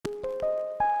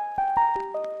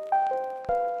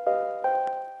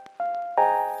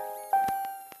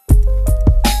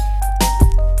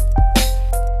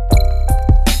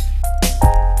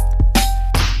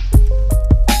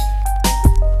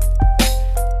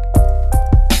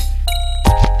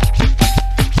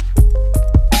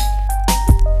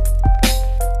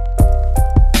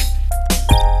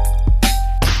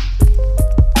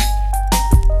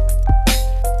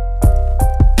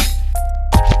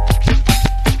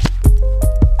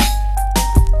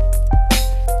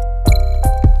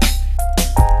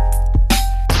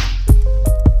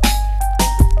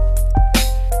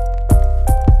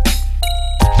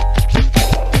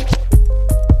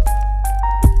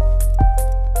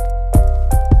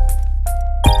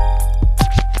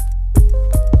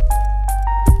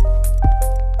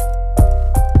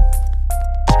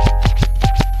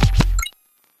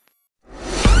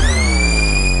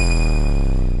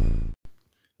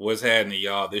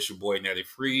y'all? This your boy Natty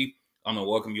Free. I'm gonna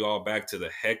welcome you all back to the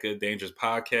Hecka Dangerous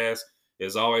Podcast.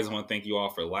 As always, I want to thank you all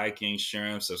for liking,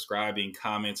 sharing, subscribing,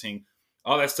 commenting,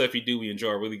 all that stuff you do. We enjoy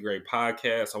a really great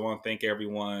podcast. I want to thank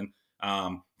everyone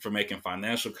for making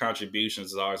financial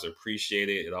contributions. It's always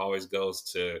appreciated. It always goes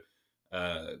to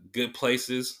good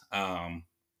places.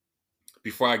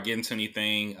 Before I get into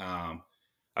anything,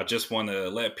 I just want to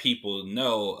let people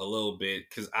know a little bit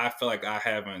because I feel like I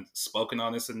haven't spoken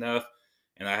on this enough,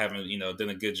 and I haven't, done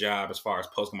a good job as far as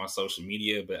posting my social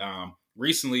media. But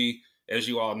recently, as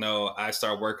you all know, I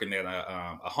started working at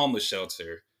a homeless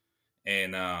shelter,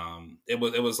 and it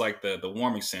was like the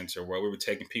warming center where we were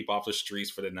taking people off the streets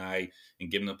for the night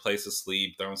and giving them a place to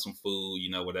sleep, throwing some food,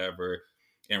 whatever.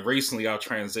 And recently, I'll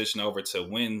transition over to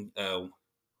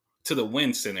the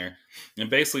Wind Center.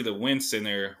 And basically, the Wind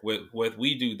Center, what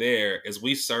we do there is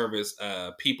we service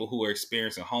people who are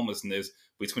experiencing homelessness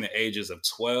between the ages of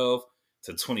 12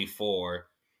 to 24.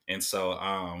 And so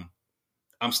I'm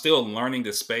still learning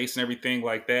the space and everything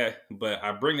like that. But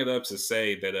I bring it up to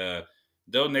say that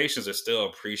donations are still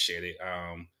appreciated.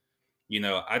 I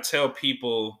tell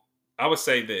people, I would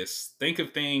say this: think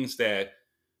of things that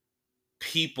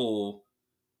people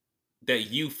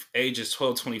that youth ages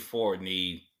 12 24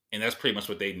 need, and that's pretty much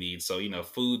what they need. So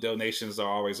food donations are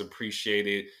always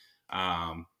appreciated.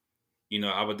 um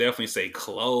I would definitely say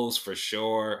clothes for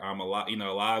sure. A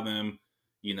lot of them,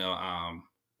 you know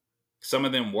some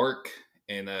of them work,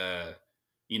 and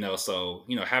so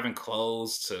having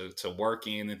clothes to work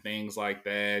in and things like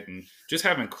that, and just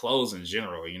having clothes in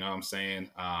general, you know what I'm saying.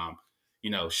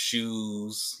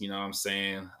 Shoes, you know what I'm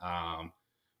saying.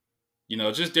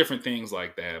 Just different things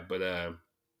like that. But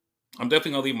I'm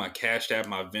definitely gonna leave my Cash App,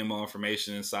 my Venmo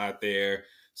information inside there.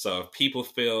 So if people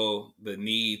feel the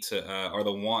need to or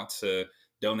the want to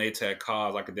donate to that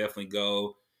cause, I could definitely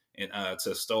go and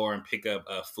to a store and pick up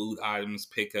food items,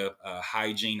 pick up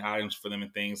hygiene items for them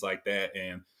and things like that.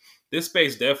 And this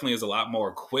space definitely is a lot more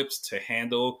equipped to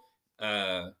handle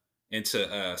uh, and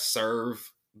to serve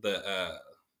the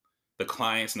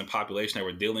clients and the population that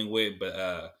we're dealing with.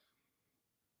 But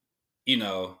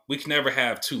we can never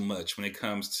have too much when it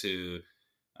comes to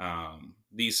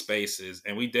these spaces,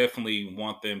 and we definitely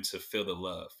want them to feel the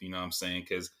love. You know what I'm saying?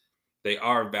 Because they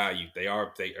are valued, they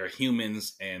are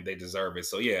humans, and they deserve it.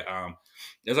 So yeah,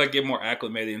 as I get more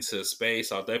acclimated into the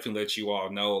space, I'll definitely let you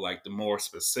all know like the more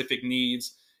specific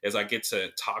needs. As I get to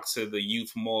talk to the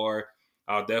youth more,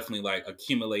 I'll definitely like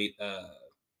accumulate what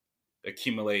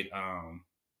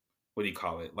do you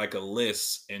call it, like a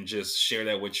list, and just share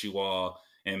that with you all.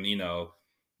 And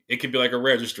it could be like a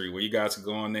registry where you guys can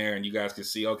go on there and you guys can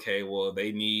see, okay, well,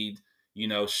 they need,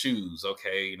 shoes.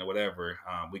 Okay. Whatever.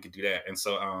 We could do that. And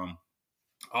so,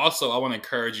 also, I want to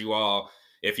encourage you all,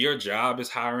 if your job is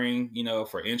hiring,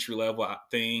 for entry level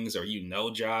things, or,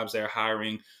 jobs that are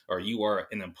hiring, or you are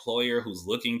an employer who's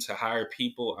looking to hire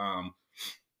people,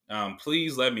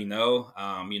 please let me know.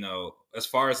 As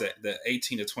far as the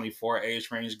 18 to 24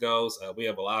 age range goes, we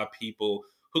have a lot of people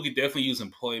who could definitely use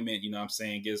employment. You know what I'm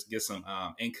saying? Get some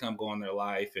income going in their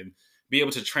life and be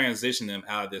able to transition them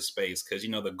out of this space. Because,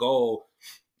 the goal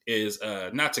is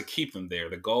not to keep them there.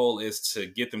 The goal is to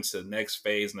get them to the next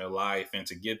phase in their life and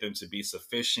to get them to be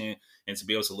sufficient and to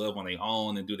be able to live on their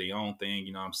own and do their own thing.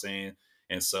 You know what I'm saying?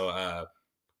 And so,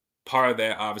 part of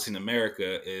that, obviously, in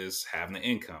America, is having an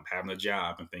income, having a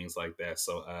job, and things like that.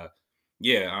 So,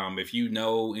 yeah, if you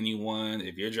know anyone,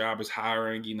 if your job is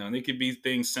hiring, and it could be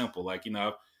things simple like,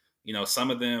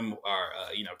 some of them are,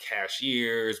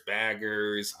 cashiers,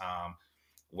 baggers,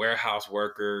 warehouse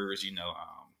workers,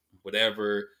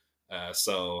 whatever.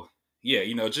 So,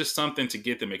 yeah, just something to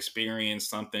get them experience,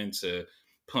 something to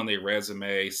put on their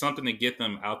resume, something to get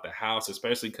them out the house,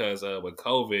 especially because with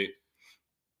COVID,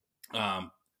 um,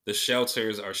 the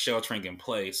shelters are sheltering in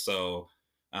place. So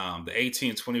the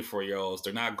 18 24 year olds,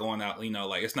 they're not going out,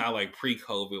 like it's not like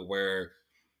pre-COVID where,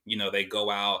 they go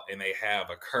out and they have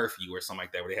a curfew or something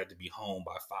like that where they have to be home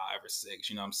by 5 or 6.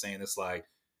 You know what I'm saying? It's like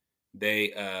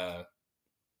they have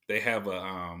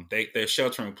they're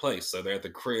sheltering in place. So they're at the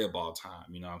crib all the time.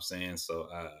 You know what I'm saying? So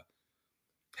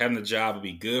having a job would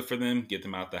be good for them, get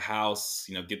them out the house,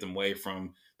 get them away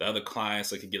from the other clients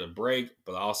so they can get a break,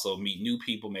 but also meet new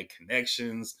people, make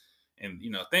connections, and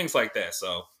things like that.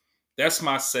 So that's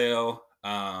my sale.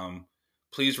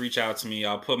 Please reach out to me.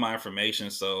 I'll put my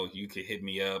information so you can hit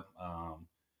me up.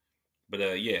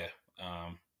 But yeah,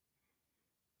 um,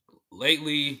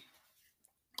 lately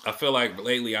I feel like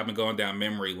lately I've been going down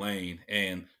memory lane,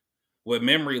 and what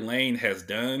memory lane has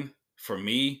done for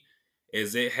me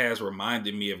is it has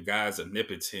reminded me of God's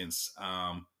omnipotence.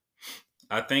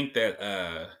 I think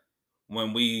that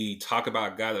when we talk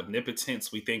about God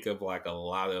omnipotence, we think of like a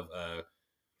lot of,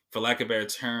 for lack of better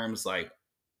terms, like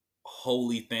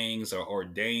holy things or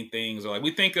ordained things, or like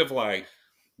we think of like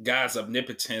God's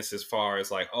omnipotence as far as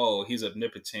like, oh, he's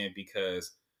omnipotent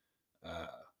because uh,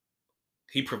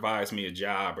 he provides me a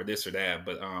job or this or that.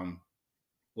 But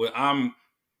what I'm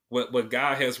what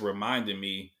God has reminded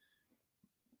me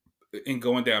in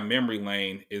going down memory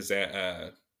lane is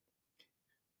that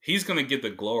he's going to get the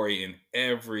glory in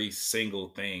every single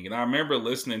thing. And I remember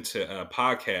listening to a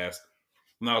podcast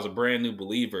when I was a brand new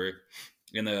believer,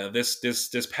 and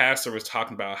this pastor was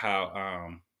talking about how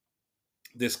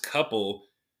this couple,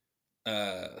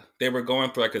 they were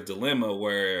going through like a dilemma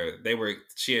where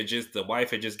the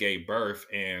wife had just gave birth,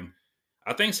 and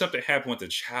I think something happened with the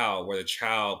child where the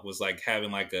child was like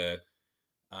having like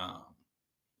um,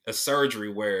 a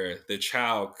surgery where the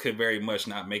child could very much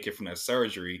not make it from that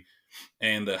surgery,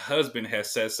 and the husband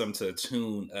has said something to the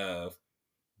tune of,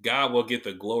 God will get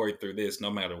the glory through this no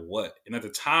matter what. And at the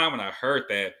time when I heard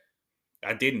that,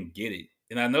 I didn't get it.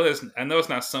 And I know it's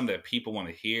not something that people want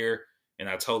to hear, and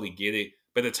I totally get it.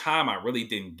 But at the time I really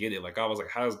didn't get it. Like I was like,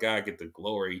 how does God get the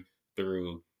glory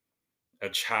through a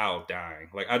child dying?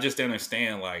 Like I just didn't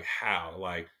understand like how.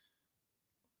 Like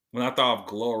when I thought of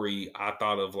glory, I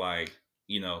thought of like,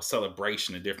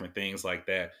 celebration and different things like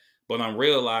that. But what I'm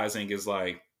realizing is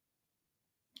like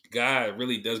God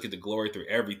really does get the glory through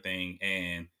everything.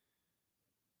 And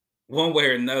one way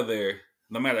or another,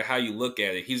 no matter how you look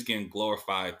at it, he's getting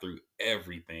glorified through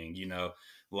everything,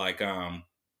 Like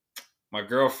my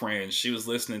girlfriend, she was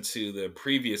listening to the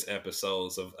previous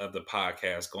episodes of the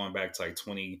podcast going back to like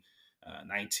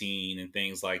 2019 and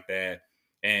things like that.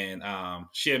 And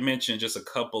she had mentioned just a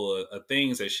couple of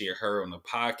things that she had heard on the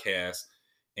podcast.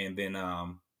 And then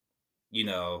you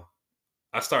know,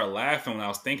 I started laughing when I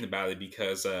was thinking about it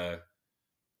because I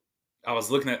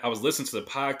was listening to the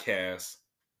podcast.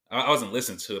 I wasn't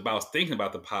listening to it, but I was thinking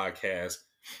about the podcast,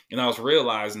 and I was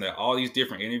realizing that all these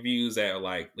different interviews that are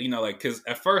like, like, because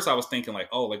at first I was thinking like,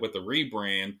 oh, like with the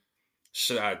rebrand,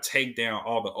 should I take down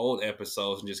all the old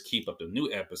episodes and just keep up the new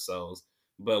episodes?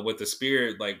 But what the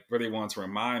spirit like really wanted to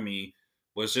remind me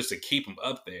was just to keep them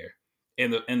up there.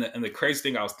 And the crazy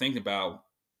thing I was thinking about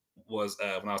was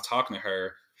when I was talking to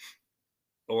her,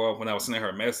 or when I was sending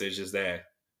her a message, is that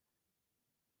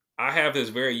I have this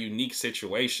very unique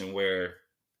situation where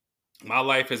my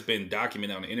life has been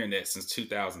documented on the internet since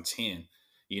 2010,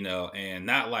 and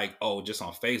not like, oh, just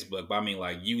on Facebook, but I mean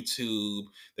like YouTube.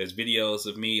 There's videos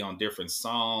of me on different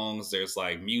songs. There's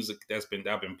like music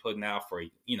I've been putting out for,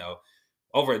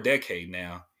 over a decade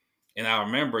now. And I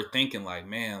remember thinking like,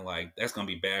 man, like that's gonna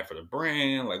be bad for the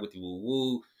brand, like with the woo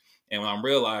woo. And what I'm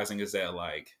realizing is that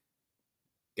like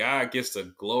God gets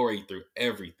the glory through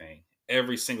everything,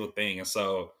 every single thing. And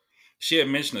so she had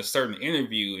mentioned a certain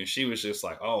interview, and she was just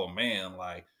like, oh man,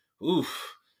 like,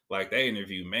 oof, like that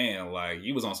interview, man, like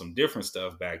you was on some different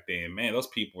stuff back then. Man, those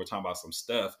people were talking about some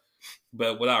stuff.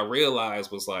 But what I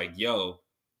realized was like, yo,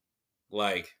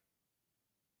 like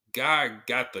God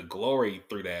got the glory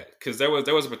through that. Cause there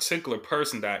was a particular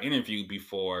person that I interviewed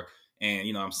before, and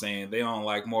you know what I'm saying, they don't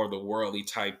like more of the worldly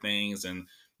type things, and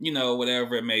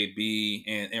whatever it may be.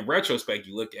 And in retrospect,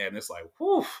 you look at it and it's like,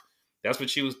 whew, that's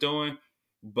what she was doing.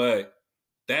 But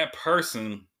that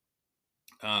person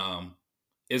um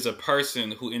is a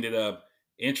person who ended up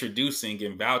introducing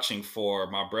and vouching for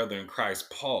my brother in Christ,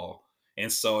 Paul.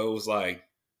 And so it was like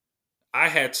I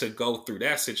had to go through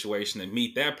that situation and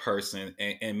meet that person,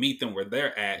 and meet them where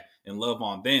they're at and love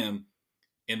on them,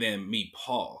 and then meet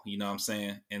Paul, you know what I'm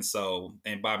saying? And so,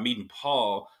 and by meeting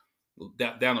Paul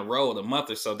down the road, a month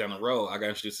or so down the road, I got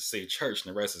introduced to City Church,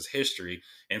 and the rest is history.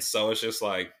 And so it's just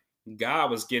like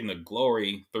God was getting the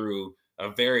glory through a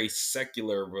very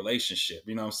secular relationship,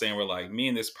 you know what I'm saying? Where like me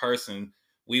and this person,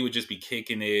 we would just be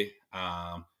kicking it.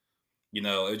 It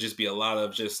would just be a lot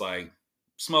of just like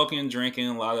smoking, drinking,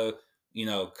 a lot of,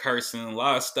 cursing, a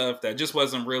lot of stuff that just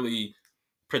wasn't really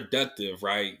productive,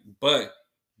 right? But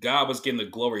God was getting the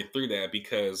glory through that,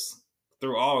 because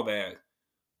through all that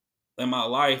in my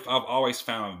life, I've always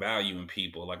found value in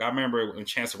people. Like I remember when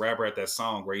Chance the Rapper had that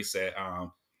song where he said,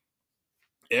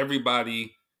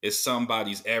 everybody is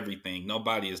somebody's everything.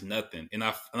 Nobody is nothing. And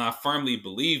I firmly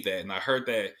believe that. And I heard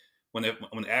that when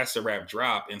Acid Rap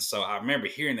dropped. And so I remember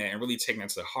hearing that and really taking that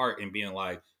to heart and being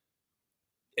like,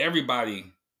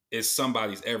 everybody is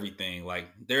somebody's everything. Like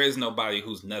there is nobody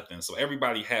who's nothing. So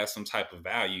everybody has some type of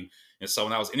value. And so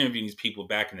when I was interviewing these people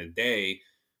back in the day,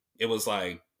 it was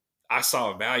like I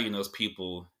saw value in those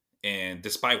people, and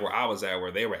despite where I was at,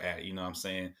 where they were at, you know what I'm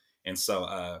saying? And so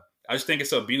I just think it's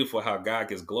so beautiful how God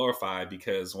gets glorified,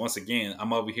 because once again,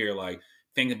 I'm over here like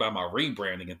thinking about my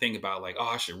rebranding and thinking about like, oh,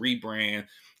 I should rebrand.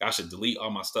 I should delete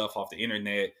all my stuff off the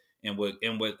internet. And what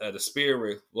the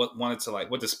spirit what wanted to like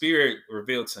what the spirit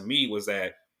revealed to me was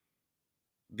that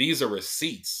these are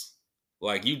receipts.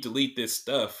 Like you delete this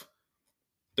stuff,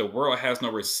 the world has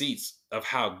no receipts of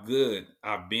how good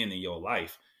I've been in your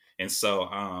life. And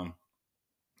so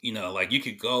like you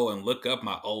could go and look up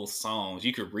my old songs,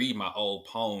 you could read my old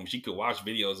poems, you could watch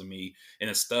videos of me and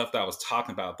the stuff that I was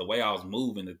talking about, the way I was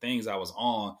moving, the things I was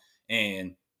on,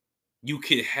 and you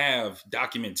could have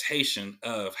documentation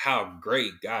of how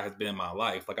great God has been in my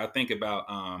life. Like I think about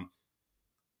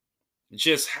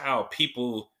just how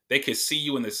people they could see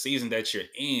you in the season that you're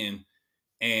in,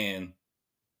 and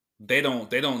they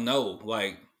don't know,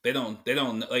 like they don't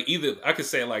know, like either I could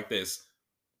say it like this: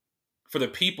 for the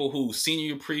people who seen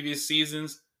you in previous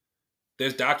seasons,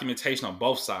 there's documentation on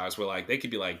both sides where like they could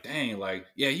be like, dang, like,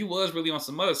 yeah, you was really on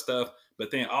some other stuff.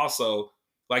 But then also,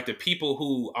 like the people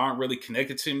who aren't really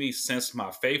connected to me since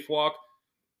my faith walk,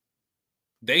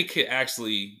 they could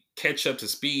actually catch up to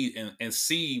speed and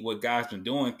see what God's been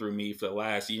doing through me for the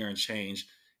last year and change.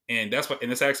 And that's what,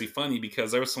 and it's actually funny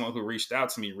because there was someone who reached out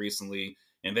to me recently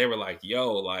and they were like,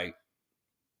 yo, like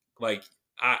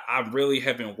I really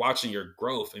have been watching your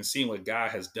growth and seeing what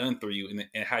God has done through you,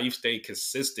 and how you stay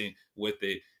consistent with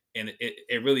it. And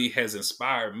it really has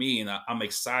inspired me. And I'm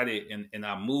excited and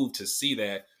I'm moved to see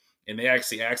that. And they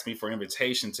actually asked me for an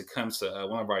invitation to come to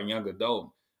one of our young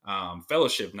adult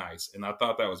fellowship nights. And I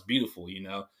thought that was beautiful.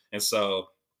 And so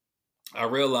I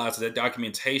realized that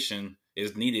documentation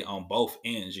is needed on both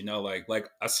ends. Like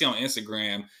I see on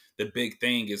Instagram, the big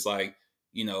thing is like,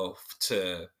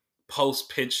 to post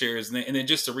pictures and then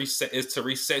just to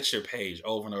reset your page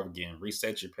over and over again,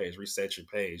 reset your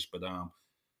page. But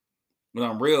what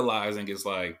I'm realizing is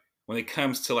like when it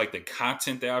comes to like the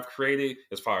content that I've created,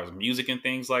 as far as music and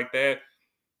things like that,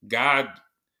 God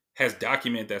has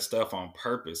documented that stuff on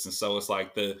purpose. And so it's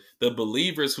like the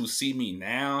believers who see me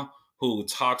now, who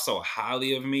talk so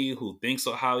highly of me, who think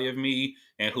so highly of me,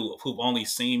 and who've only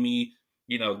seen me,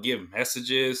 give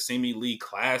messages, see me lead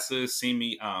classes, see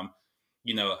me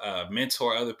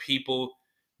mentor other people,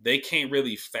 they can't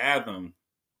really fathom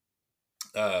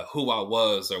who I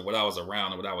was or what I was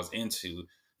around or what I was into.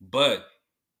 But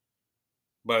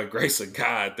by the grace of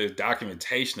God, there's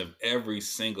documentation of every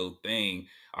single thing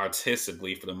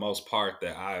artistically, for the most part,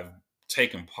 that I've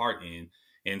taken part in.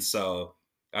 And so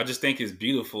I just think it's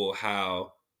beautiful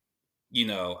how,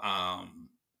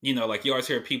 like you always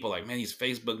hear people like, man, these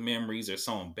Facebook memories are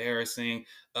so embarrassing.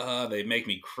 They make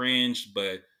me cringe.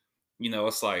 But,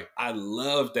 it's like, I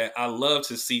love that. I love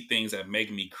to see things that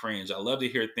make me cringe. I love to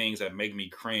hear things that make me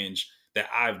cringe that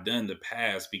I've done in the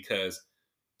past, because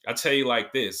I tell you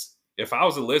like this: if I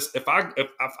was to list, if I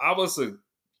was to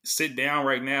sit down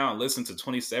right now and listen to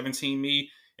 2017 me,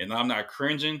 and I'm not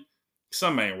cringing,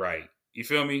 something ain't right. You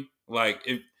feel me? Like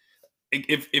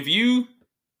if you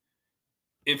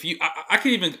I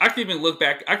could even look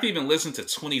back. I could even listen to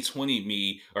 2020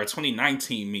 me or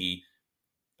 2019 me.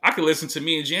 I could listen to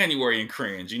me in January and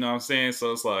cringe. You know what I'm saying?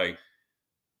 So it's like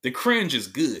the cringe is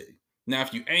good. Now,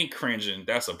 if you ain't cringing,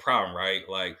 that's a problem, right?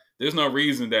 Like, there's no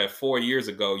reason that 4 years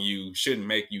ago you shouldn't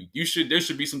make you should. There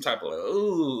should be some type of like,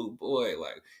 oh boy,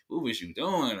 like, what was you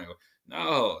doing? Or,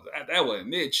 no, that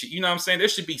wasn't it. You know what I'm saying? There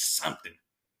should be something.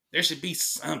 There should be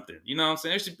something. You know what I'm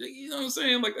saying? There should be. You know what I'm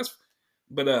saying? Like that's.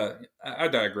 But I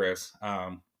digress.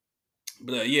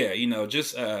 But yeah,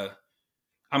 just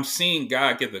I'm seeing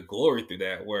God get the glory through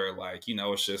that. Where like,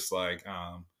 it's just like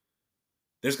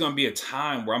there's going to be a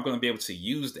time where I'm going to be able to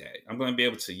use that. I'm going to be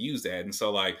able to use that. And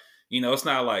so like, it's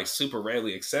not like super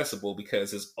readily accessible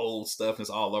because it's old stuff is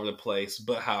all over the place.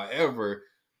 But however,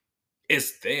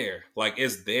 it's there. Like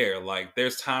it's there. Like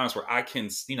there's times where I can,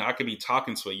 I could be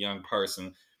talking to a young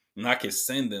person and I could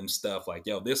send them stuff like,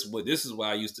 yo, this is what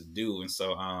I used to do. And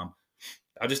so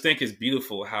I just think it's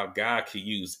beautiful how God could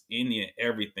use any and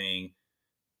everything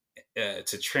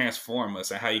to transform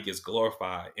us and how he gets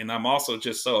glorified. And I'm also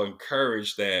just so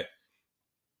encouraged that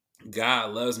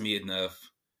God loves me enough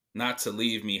not to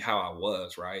leave me how I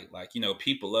was, right? Like,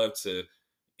 people love to,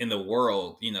 in the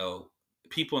world,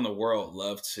 people in the world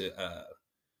love to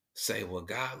say, well,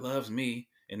 God loves me.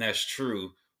 And that's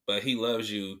true. But he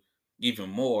loves you even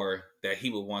more, that he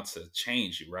would want to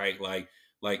change you, right? Like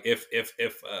if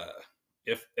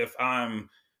I'm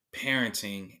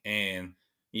parenting and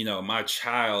my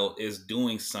child is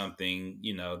doing something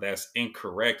that's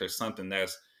incorrect or something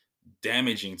that's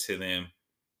damaging to them,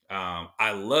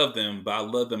 I love them, but I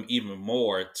love them even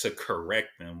more to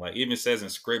correct them. Like even says in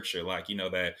scripture, like,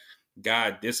 that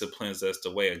God disciplines us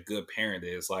the way a good parent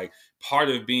is. Like part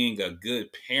of being a good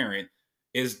parent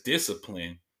is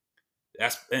discipline.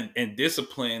 And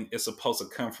discipline is supposed to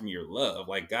come from your love.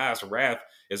 Like God's wrath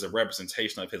is a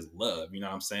representation of his love. You know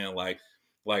what I'm saying? Like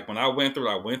when I went through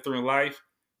what I went through in life,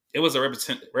 it was a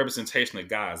representation of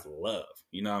God's love.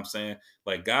 You know what I'm saying?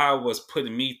 Like God was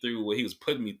putting me through what he was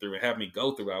putting me through and having me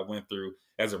go through what I went through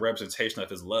as a representation of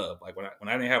his love. Like when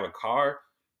I didn't have a car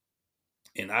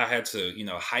and I had to,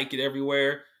 hike it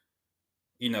everywhere,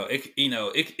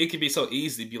 it could be so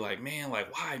easy to be like, man,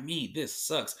 like, why me? This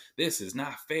sucks. This is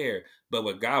not fair. But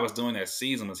what God was doing that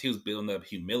season was he was building up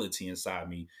humility inside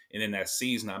me. And in that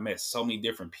season, I met so many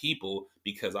different people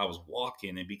because I was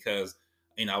walking and because,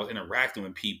 I was interacting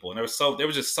with people. And there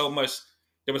was just so much,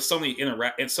 there was so many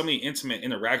so many intimate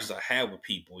interactions I had with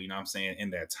people, you know what I'm saying, in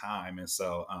that time. And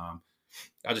so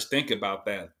I just think about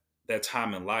that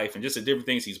time in life and just the different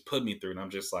things he's put me through. And I'm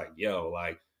just like, yo,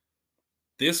 like,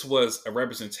 this was a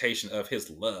representation of his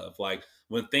love. Like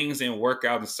when things didn't work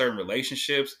out in certain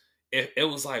relationships, it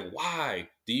was like, why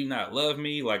do you not love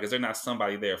me? Like, is there not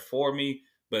somebody there for me?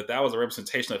 But that was a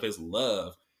representation of his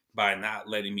love by not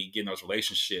letting me get in those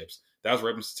relationships. That was a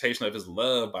representation of his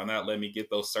love by not letting me get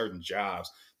those certain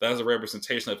jobs. That was a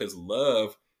representation of his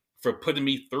love for putting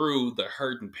me through the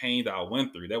hurt and pain that I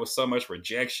went through. There was so much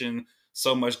rejection,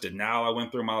 so much denial I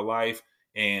went through in my life.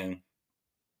 And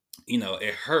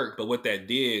it hurt, but what that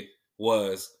did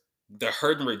was the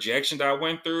hurt and rejection that I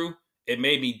went through, it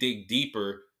made me dig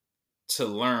deeper to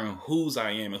learn whose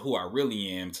I am and who I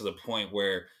really am to the point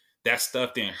where that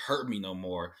stuff didn't hurt me no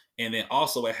more. And then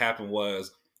also what happened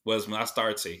was when I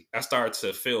started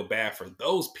to feel bad for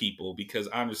those people because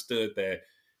I understood that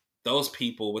those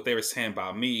people, what they were saying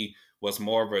about me was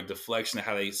more of a deflection of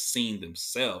how they seen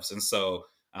themselves. And so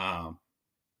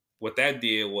what that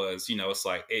did was, it's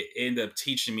like it ended up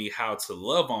teaching me how to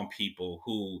love on people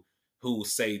who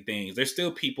say things. There's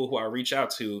still people who I reach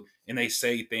out to and they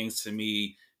say things to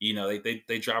me,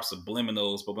 they drop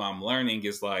subliminals, but what I'm learning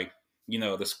is like,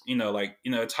 this,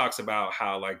 it talks about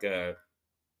how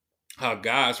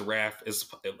God's wrath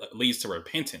leads to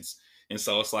repentance. And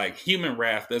so it's like human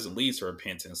wrath doesn't lead to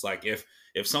repentance. Like if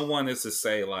someone is to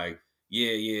say like,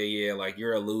 yeah, like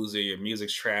you're a loser, your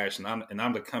music's trash, and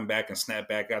I'm to come back and snap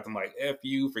back at them like F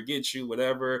you, forget you,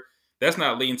 whatever, that's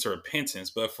not leading to repentance.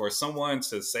 But for someone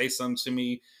to say something to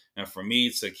me and for me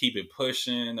to keep it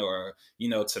pushing or,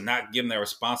 to not give them that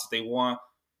response that they want,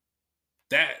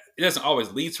 that it doesn't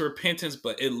always lead to repentance,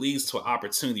 but it leads to an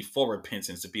opportunity for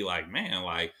repentance to be like, man,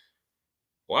 like,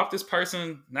 why if this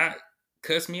person not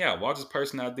cuss me out? Why this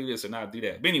person not do this or not do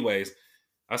that? But anyways,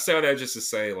 I say all that just to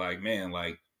say, like, man,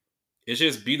 like, it's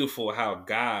just beautiful how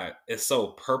God is so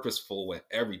purposeful with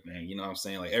everything. You know what I'm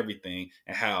saying? Like everything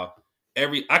and how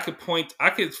if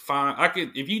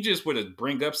you just were to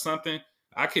bring up something,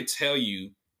 I could tell you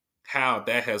how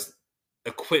that has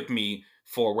equipped me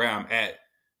for where I'm at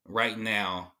right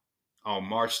now on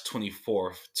March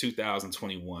 24th,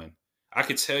 2021. I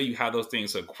could tell you how those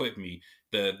things equip me.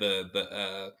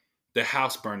 The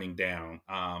house burning down,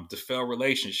 the failed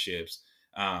relationships,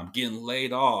 getting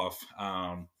laid off,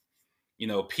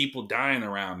 people dying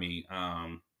around me,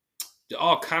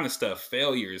 all kind of stuff,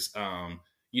 failures, the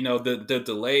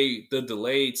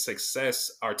delayed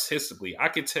success artistically. I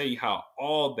can tell you how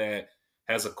all that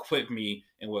has equipped me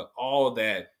and how all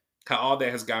that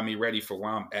has got me ready for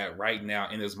where I'm at right now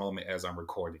in this moment as I'm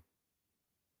recording.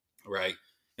 Right.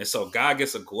 And so God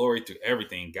gets a glory through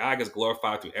everything. God gets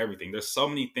glorified through everything. There's so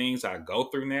many things I go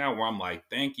through now where I'm like,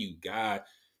 thank you, God,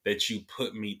 that you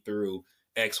put me through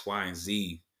X, Y, and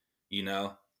Z, you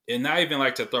know? And not even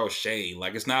like to throw shade.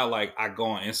 Like, it's not like I go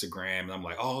on Instagram and I'm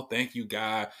like, oh, thank you,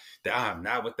 God, that I'm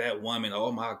not with that woman.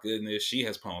 Oh, my goodness. She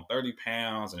has put on 30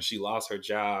 pounds and she lost her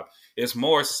job. It's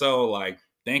more so like,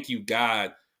 thank you,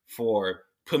 God, for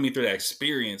put me through that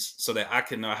experience so that I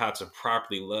can know how to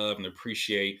properly love and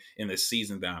appreciate in the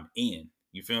season that I'm in.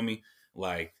 You feel me?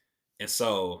 Like, and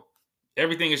so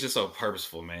everything is just so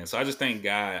purposeful, man. So I just thank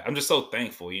God. I'm just so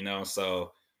thankful,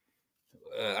 So,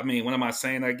 I mean, what am I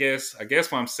saying? I guess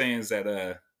what I'm saying is that,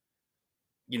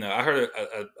 I heard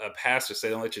a pastor say,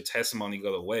 "Don't let your testimony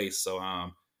go to waste." So,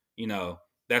 you know,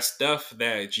 that stuff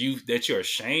that you're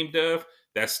ashamed of,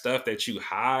 that stuff that you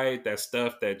hide, that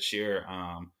stuff that you're,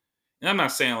 and I'm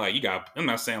not saying like I'm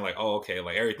not saying like, oh, okay,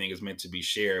 like everything is meant to be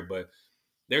shared, but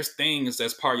there's things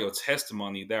that's part of your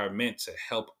testimony that are meant to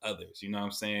help others. You know what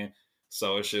I'm saying?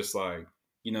 So it's just like,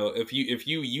 if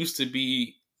you used to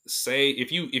be saved,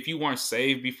 if you weren't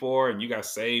saved before and you got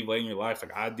saved late in your life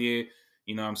like I did,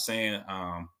 you know what I'm saying?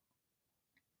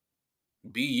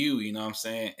 Be you, you know what I'm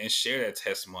saying, and share that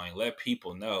testimony. Let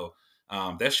people know.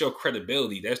 That's your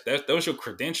credibility. That's those your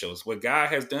credentials. What God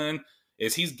has done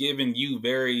is he's giving you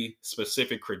very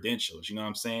specific credentials. You know what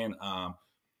I'm saying?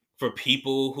 For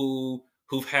people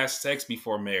who've had sex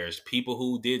before marriage, people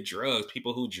who did drugs,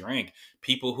 people who drank,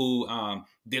 people who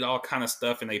did all kind of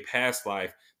stuff in their past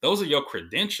life. Those are your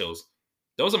credentials.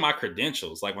 Those are my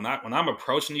credentials. Like when I'm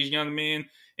approaching these young men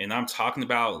and I'm talking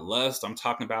about lust, I'm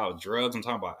talking about drugs, I'm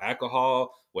talking about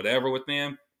alcohol, whatever with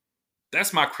them.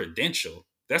 That's my credential.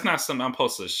 That's not something I'm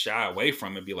supposed to shy away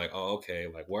from and be like, oh, okay,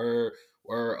 like oh,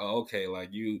 okay, like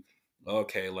you,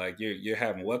 okay, like you're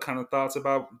having what kind of thoughts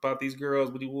about these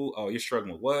girls? Woody woo? Oh, you're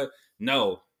struggling with what?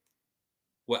 No,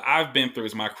 what I've been through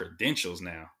is my credentials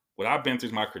now. What I've been through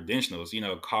is my credentials, you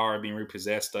know, car being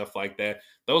repossessed, stuff like that.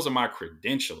 Those are my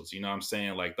credentials. You know what I'm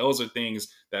saying? Like those are things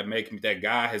that make me, that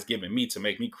God has given me to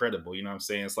make me credible. You know what I'm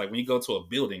saying? It's like when you go to a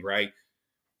building, right?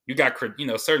 You got, you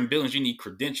know, certain buildings you need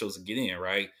credentials to get in,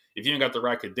 right? If you ain't got the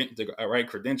right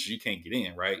credentials, you can't get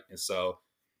in, right? And so,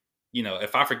 you know,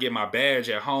 if I forget my badge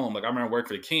at home, like I remember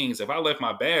working for the Kings, if I left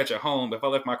my badge at home, if I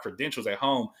left my credentials at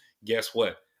home, guess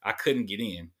what? I couldn't get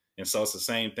in. And so it's the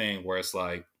same thing where it's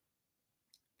like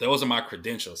those are my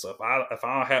credentials. So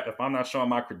if I'm not showing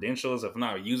my credentials, if I'm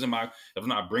not if I'm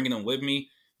not bringing them with me,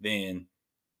 then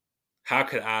how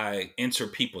could I enter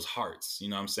people's hearts? You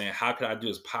know what I'm saying? How could I do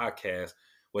this podcast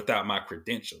without my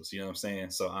credentials? You know what I'm saying?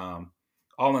 So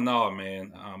all in all,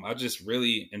 man, I just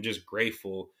really am just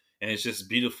grateful, and it's just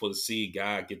beautiful to see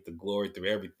God get the glory through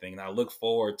everything. And I look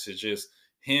forward to just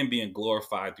him being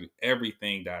glorified through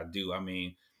everything that I do. I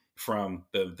mean, from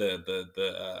the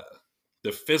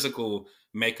physical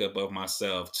makeup of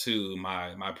myself to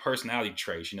my personality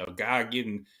traits, you know, God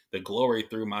getting the glory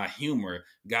through my humor,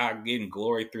 God getting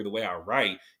glory through the way I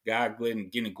write, God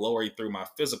getting glory through my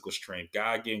physical strength,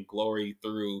 God getting glory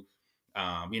through,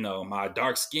 you know, my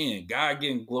dark skin, God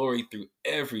getting glory through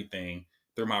everything,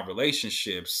 through my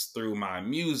relationships, through my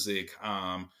music,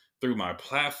 through my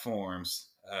platforms,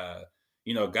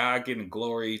 you know, God getting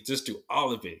glory just through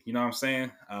all of it. You know what I'm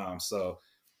saying? So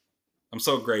I'm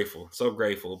so grateful, so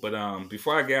grateful. But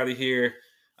before I get out of here,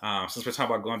 since we're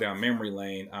talking about going down memory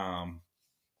lane,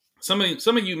 some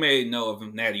of you may know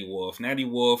of Natty Wolf. Natty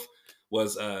Wolf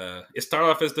was it started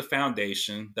off as the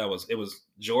foundation. It was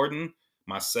Jordan,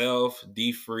 myself,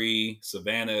 D Free,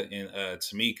 Savannah, and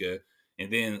Tamika.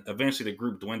 And then eventually the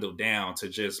group dwindled down to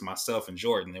just myself and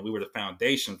Jordan. And we were the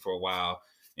foundation for a while.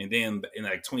 And then in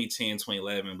like 2010,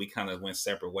 2011, we kind of went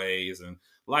separate ways and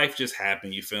life just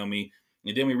happened, you feel me?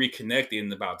 And then we reconnected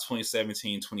in about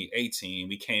 2017, 2018.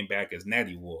 We came back as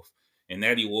Natty Wolf. And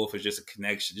Natty Wolf is just a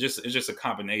connection, it's just a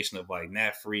combination of like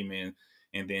Nat Freeman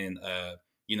and then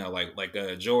you know,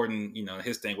 Jordan, you know,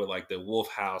 his thing with like the Wolf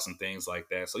House and things like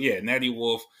that. So yeah, Natty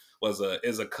Wolf is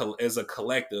a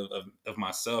collective of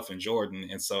myself and Jordan.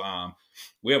 And so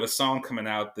we have a song coming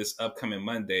out this upcoming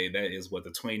Monday that is what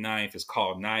the 29th is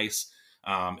called Nice.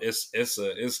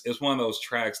 It's one of those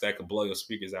tracks that could blow your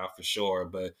speakers out for sure.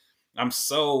 But I'm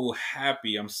so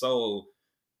happy. I'm so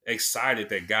excited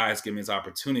that God has given me this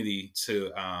opportunity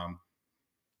to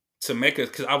make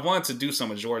it, because I wanted to do some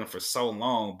with Jordan for so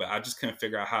long, but I just couldn't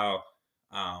figure out how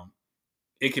um,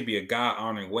 it could be a God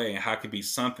honoring way and how it could be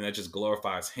something that just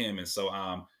glorifies Him. And so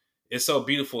it's so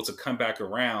beautiful to come back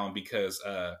around because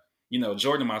you know,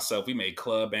 Jordan and myself, we made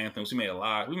club anthems, we made a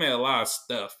lot of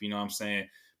stuff. You know what I'm saying?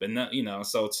 But not, you know,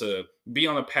 so to be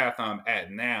on the path I'm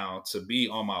at now, to be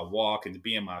on my walk and to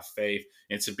be in my faith,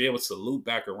 and to be able to loop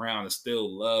back around and still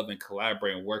love and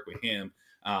collaborate and work with him,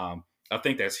 I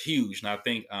think that's huge. And I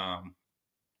think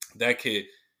that could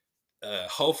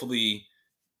hopefully,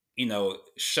 you know,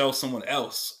 show someone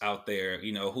else out there,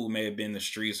 you know, who may have been in the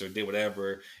streets or did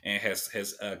whatever and has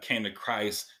came to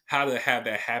Christ, how to have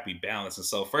that happy balance. And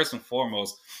so first and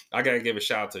foremost, I got to give a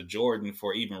shout out to Jordan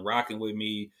for even rocking with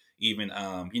me, even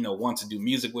you know, want to do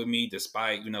music with me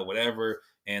despite, you know, whatever,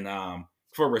 and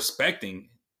for respecting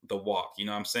the walk. You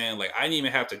know what I'm saying? Like I didn't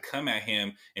even have to come at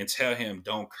him and tell him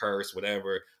don't curse,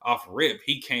 whatever. Off rip,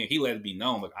 he let it be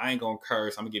known, like I ain't gonna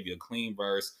curse, I'm gonna give you a clean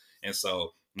verse. And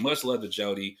so much love to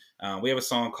Jody. We have a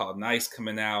song called Nice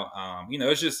coming out. You know,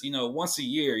 it's just, you know, once a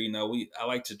year, you know, I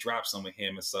like to drop some with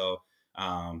him. And so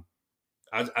um,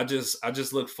 I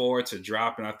just look forward to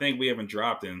dropping. I think we haven't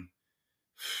dropped in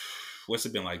what's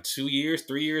it been, like 2 years,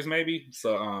 3 years maybe.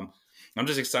 So I'm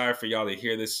just excited for y'all to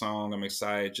hear this song. I'm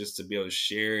excited just to be able to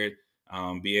share it,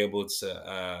 be able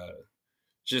to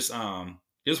just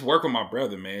just work with my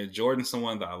brother, man. Jordan's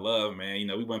someone that I love, man. You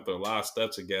know, we went through a lot of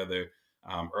stuff together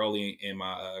early in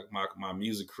my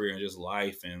music career and just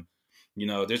life. And you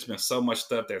know, there's been so much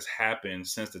stuff that's happened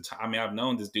since the time. I mean, I've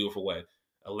known this dude for what,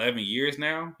 11 years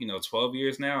now. You know, 12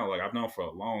 years now. Like I've known for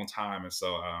a long time. And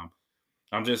so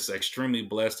I'm just extremely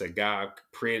blessed that God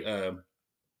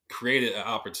created an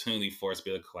opportunity for us to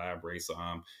be able to collaborate. So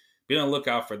be on the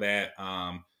lookout for that.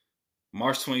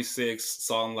 March 26th,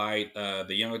 Salt and Light,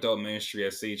 the young adult ministry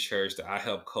at City Church that I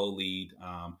help co-lead.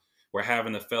 We're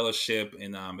having a fellowship,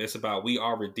 and it's about we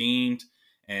are redeemed,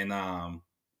 and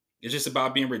it's just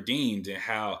about being redeemed and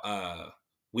how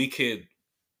we could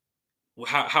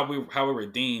how we're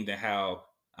redeemed, and how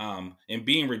in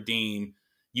being redeemed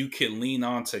you can lean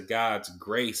on to God's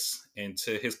grace and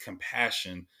to His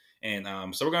compassion. And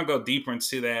so we're gonna go deeper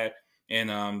into that. And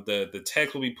the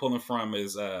text we'll be pulling from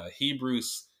is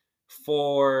Hebrews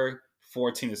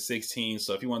 4:14 to 16.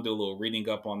 So if you want to do a little reading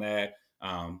up on that,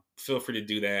 feel free to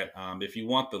do that. If you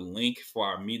want the link for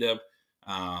our meetup,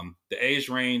 the age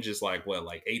range is like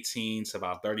 18 to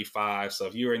about 35. So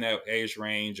if you're in that age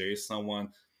range, or you're someone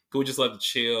who would just love to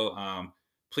chill,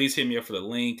 please hit me up for the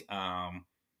link.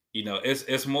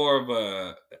 It's more of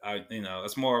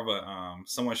it's more of a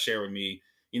someone shared with me.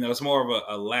 It's more of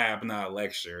a lab, not a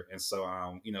lecture. And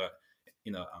so you know,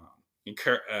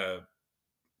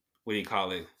 what do you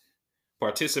call it?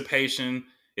 Participation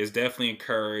is definitely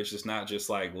encouraged. It's not just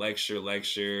like lecture,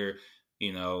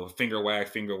 finger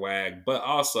wag, but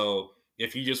also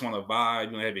if you just want to vibe,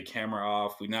 you want to have your camera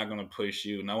off, we're not going to push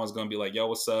you. No one's going to be like, yo,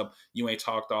 what's up? You ain't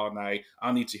talked all night.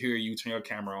 I need to hear you. Turn your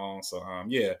camera on. So,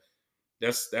 yeah,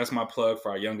 that's my plug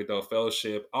for our young adult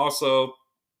fellowship. Also,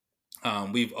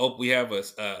 we have a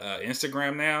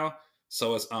Instagram now.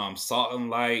 So it's Salt and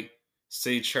Light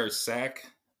City Church Sac.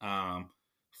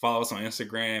 Follow us on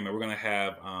Instagram, and we're gonna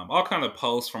have all kind of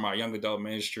posts from our young adult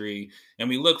ministry, and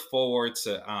we look forward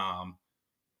to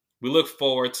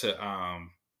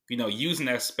using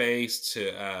that space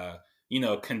to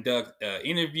conduct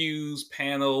interviews,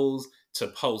 panels, to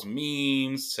post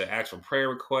memes, to actual prayer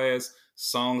requests,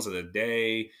 songs of the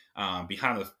day,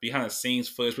 behind the scenes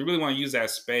footage. We really want to use that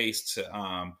space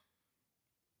to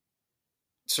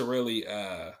really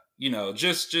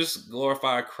just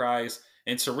glorify Christ,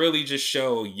 and to really just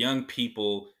show young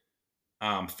people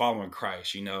following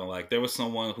Christ. Like there was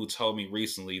someone who told me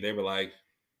recently, they were like,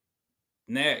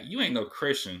 Nat, you ain't no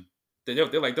Christian. They're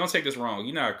like, don't take this wrong.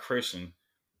 You're not a Christian.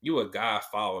 You a God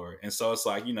follower. And so it's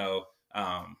like, it's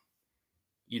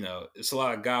a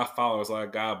lot of God followers, a lot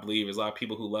of God believers, a lot of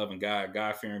people who love God,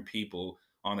 God fearing people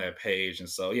on that page. And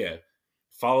so, yeah,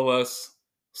 follow us,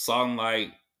 Salt and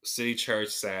Light City Church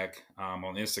Sac, on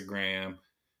Instagram.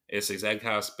 It's exactly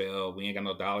how it's spelled. We ain't got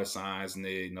no dollar signs in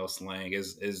it, no slang.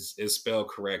 It's spelled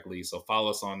correctly. So follow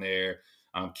us on there.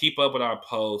 Keep up with our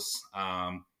posts.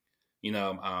 My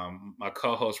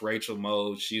co-host Rachel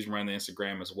Mode, she's running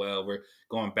Instagram as well. We're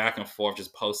going back and forth,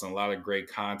 just posting a lot of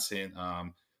great content.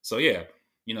 So yeah,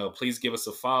 please give us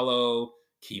a follow.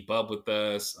 Keep up with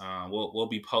us. We'll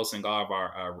be posting all of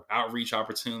our outreach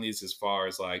opportunities, as far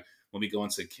as like when we go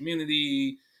into the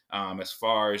community, as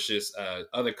far as just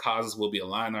other causes we'll be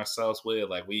aligning ourselves with.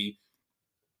 Like we're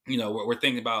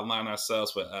thinking about aligning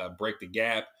ourselves with Break the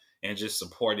Gap, and just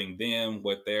supporting them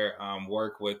with their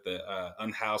work with the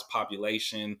unhoused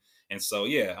population. And so,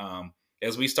 yeah,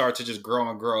 as we start to just grow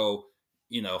and grow,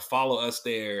 follow us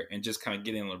there, and just kind of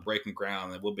get in on the breaking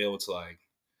ground, and we'll be able to like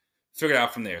figure it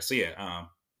out from there. So yeah,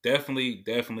 definitely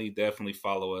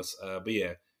follow us. But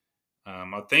yeah,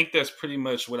 I think that's pretty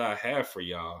much what I have for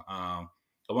y'all.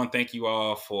 I want to thank you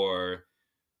all for,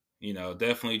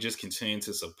 definitely just continuing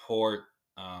to support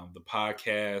the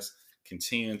podcast,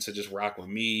 continuing to just rock with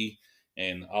me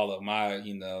and all of my,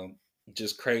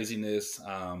 just craziness.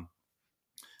 I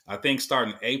think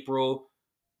starting April,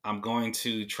 I'm going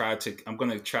to try to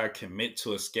commit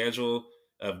to a schedule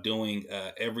of doing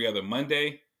every other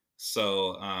Monday.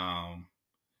 So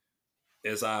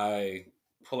as I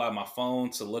pull out my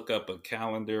phone to look up a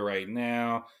calendar right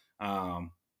now,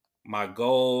 um, my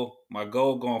goal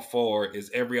going forward is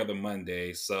every other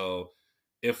Monday. So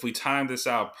if we time this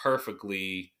out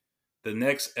perfectly, the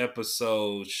next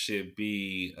episode should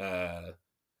be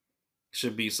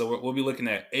so we'll be looking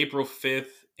at April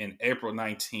 5th and April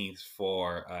 19th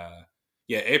for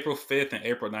April 5th and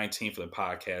April 19th for the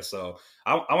podcast. So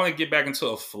I want to get back into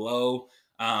a flow,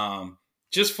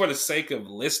 just for the sake of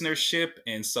listenership,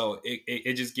 and so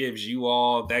it just gives you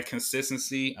all that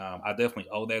consistency. I definitely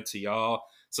owe that to y'all.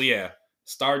 So yeah,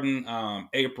 starting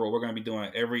April, we're gonna be doing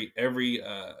every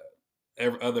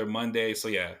other Monday. So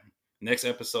yeah, next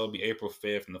episode will be April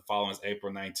 5th, and the following is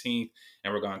April 19th,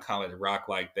 and we're gonna kind of let it rock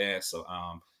like that. So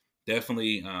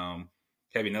definitely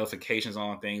have your notifications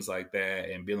on, things like that,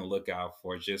 and be on the lookout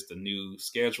for just the new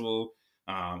schedule.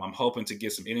 I'm hoping to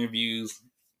get some interviews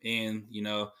in.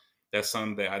 That's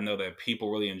something that I know that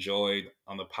people really enjoyed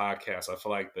on the podcast. I feel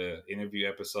like the interview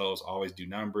episodes always do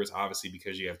numbers, obviously,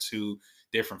 because you have two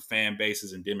different fan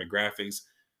bases and demographics.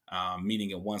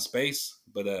 meeting in one space.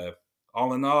 But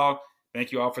all in all,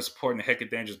 thank you all for supporting the Hecka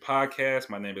Dangerous podcast.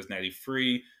 My name is Natty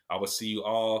Free. I will see you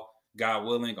all, God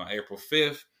willing, on April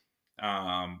 5th.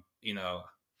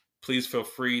 Please feel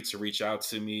free to reach out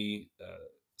to me.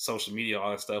 Social media,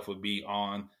 all that stuff would be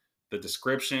on the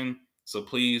description. So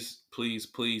please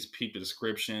peep the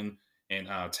description and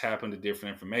tap into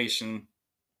different information.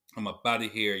 I'm up out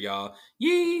of here, y'all.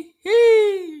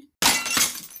 Yee-hee!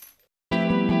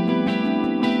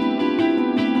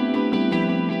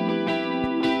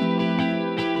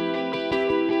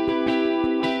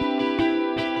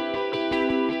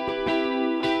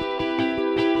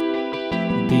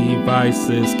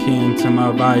 Devices, kin to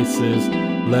my vices,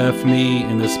 left me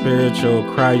in a spiritual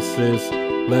crisis,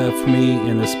 left me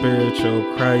in a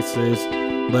spiritual crisis,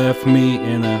 left me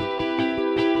in a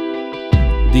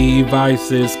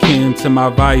devices, kin to my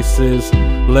vices,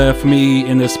 left me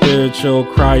in a spiritual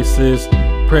crisis.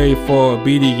 Pray for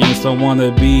obedience, don't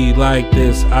wanna be like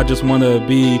this, I just wanna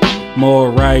be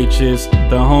more righteous.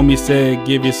 The homie said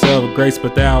give yourself grace,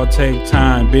 but that'll take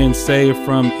time. Been saved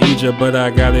from Egypt, but I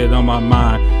got it on my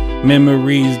mind.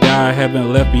 Memories die,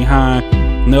 haven't left behind.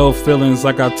 No feelings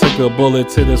like I took a bullet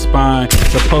to the spine.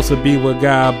 Supposed to be with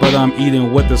God, but I'm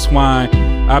eating with the swine.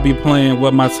 I be playing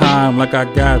with my time like I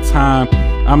got time.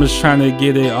 I'm just trying to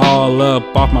get it all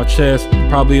up off my chest.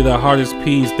 Probably the hardest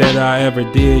piece that I ever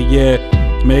did yet.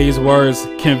 May these words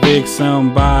convict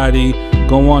somebody.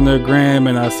 Go on the gram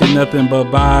and I see nothing but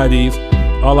bodies.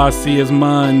 All I see is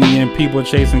money and people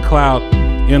chasing clout.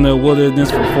 In the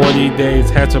wilderness for 40 days,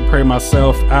 had to pray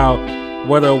myself out.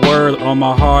 What a word on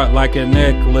my heart like a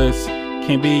necklace.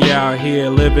 Can't be out here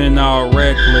living all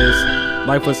reckless.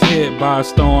 Life was hit by a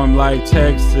storm like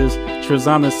Texas.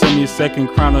 Trezana sent me 2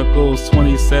 Chronicles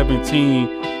 2017.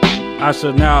 I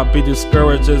should not be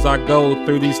discouraged as I go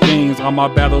through these things. All my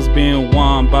battles being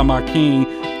won by my King.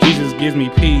 Jesus gives me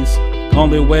peace.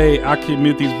 Only way I can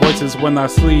mute these voices when I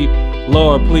sleep.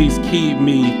 Lord, please keep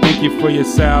me. Thank you for your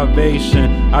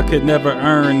salvation. I could never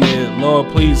earn it. Lord,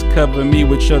 please cover me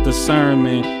with your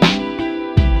discernment.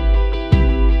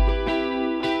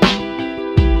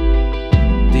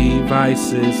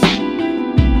 Devices,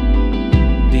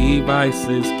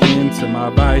 kin to my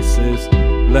vices,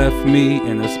 left me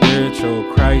in a spiritual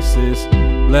crisis,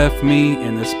 left me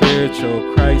in a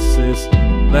spiritual crisis,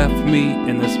 left me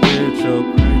in a spiritual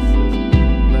crisis.